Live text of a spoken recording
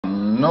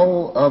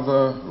No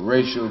other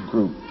racial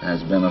group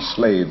has been a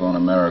slave on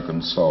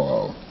American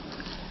soil.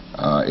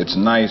 It's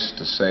nice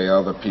to say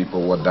other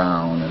people were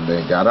down and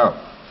they got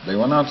up. They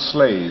were not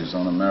slaves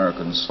on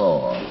American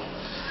soil.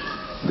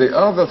 The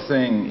other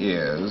thing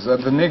is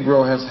that the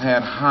Negro has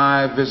had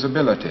high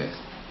visibility.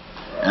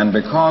 And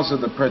because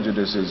of the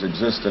prejudices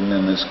existing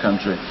in this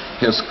country,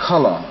 his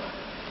color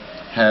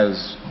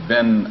has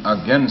been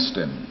against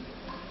him.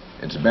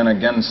 It's been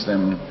against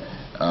him,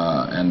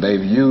 and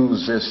they've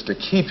used this to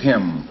keep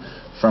him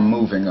from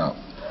moving up.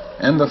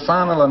 In the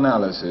final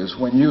analysis,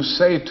 when you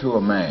say to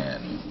a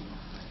man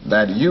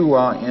that you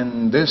are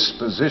in this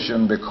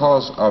position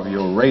because of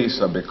your race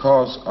or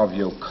because of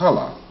your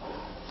color,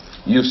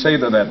 you say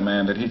to that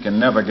man that he can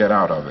never get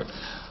out of it.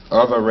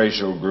 Other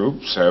racial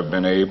groups have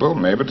been able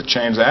maybe to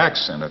change the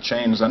accent or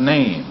change the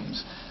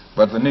names,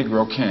 but the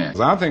Negro can't.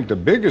 I think the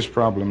biggest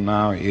problem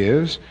now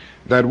is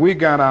that we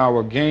got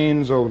our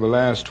gains over the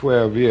last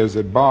 12 years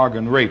at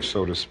bargain rates,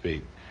 so to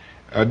speak.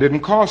 It didn't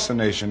cost the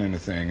nation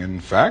anything.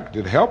 In fact,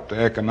 it helped the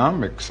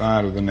economic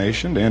side of the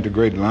nation to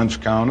integrate lunch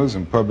counters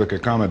and public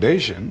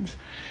accommodations.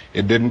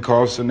 It didn't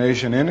cost the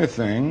nation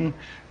anything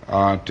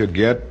to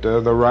get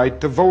the right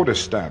to vote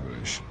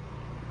established.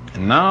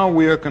 And now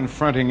we are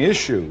confronting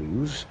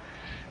issues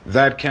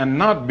that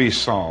cannot be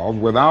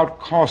solved without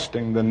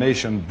costing the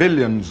nation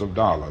billions of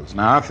dollars.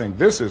 Now, I think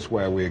this is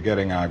where we're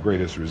getting our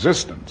greatest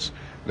resistance.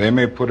 They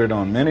may put it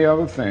on many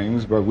other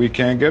things, but we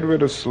can't get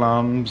rid of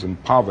slums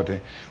and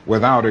poverty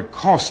without it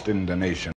costing the nation.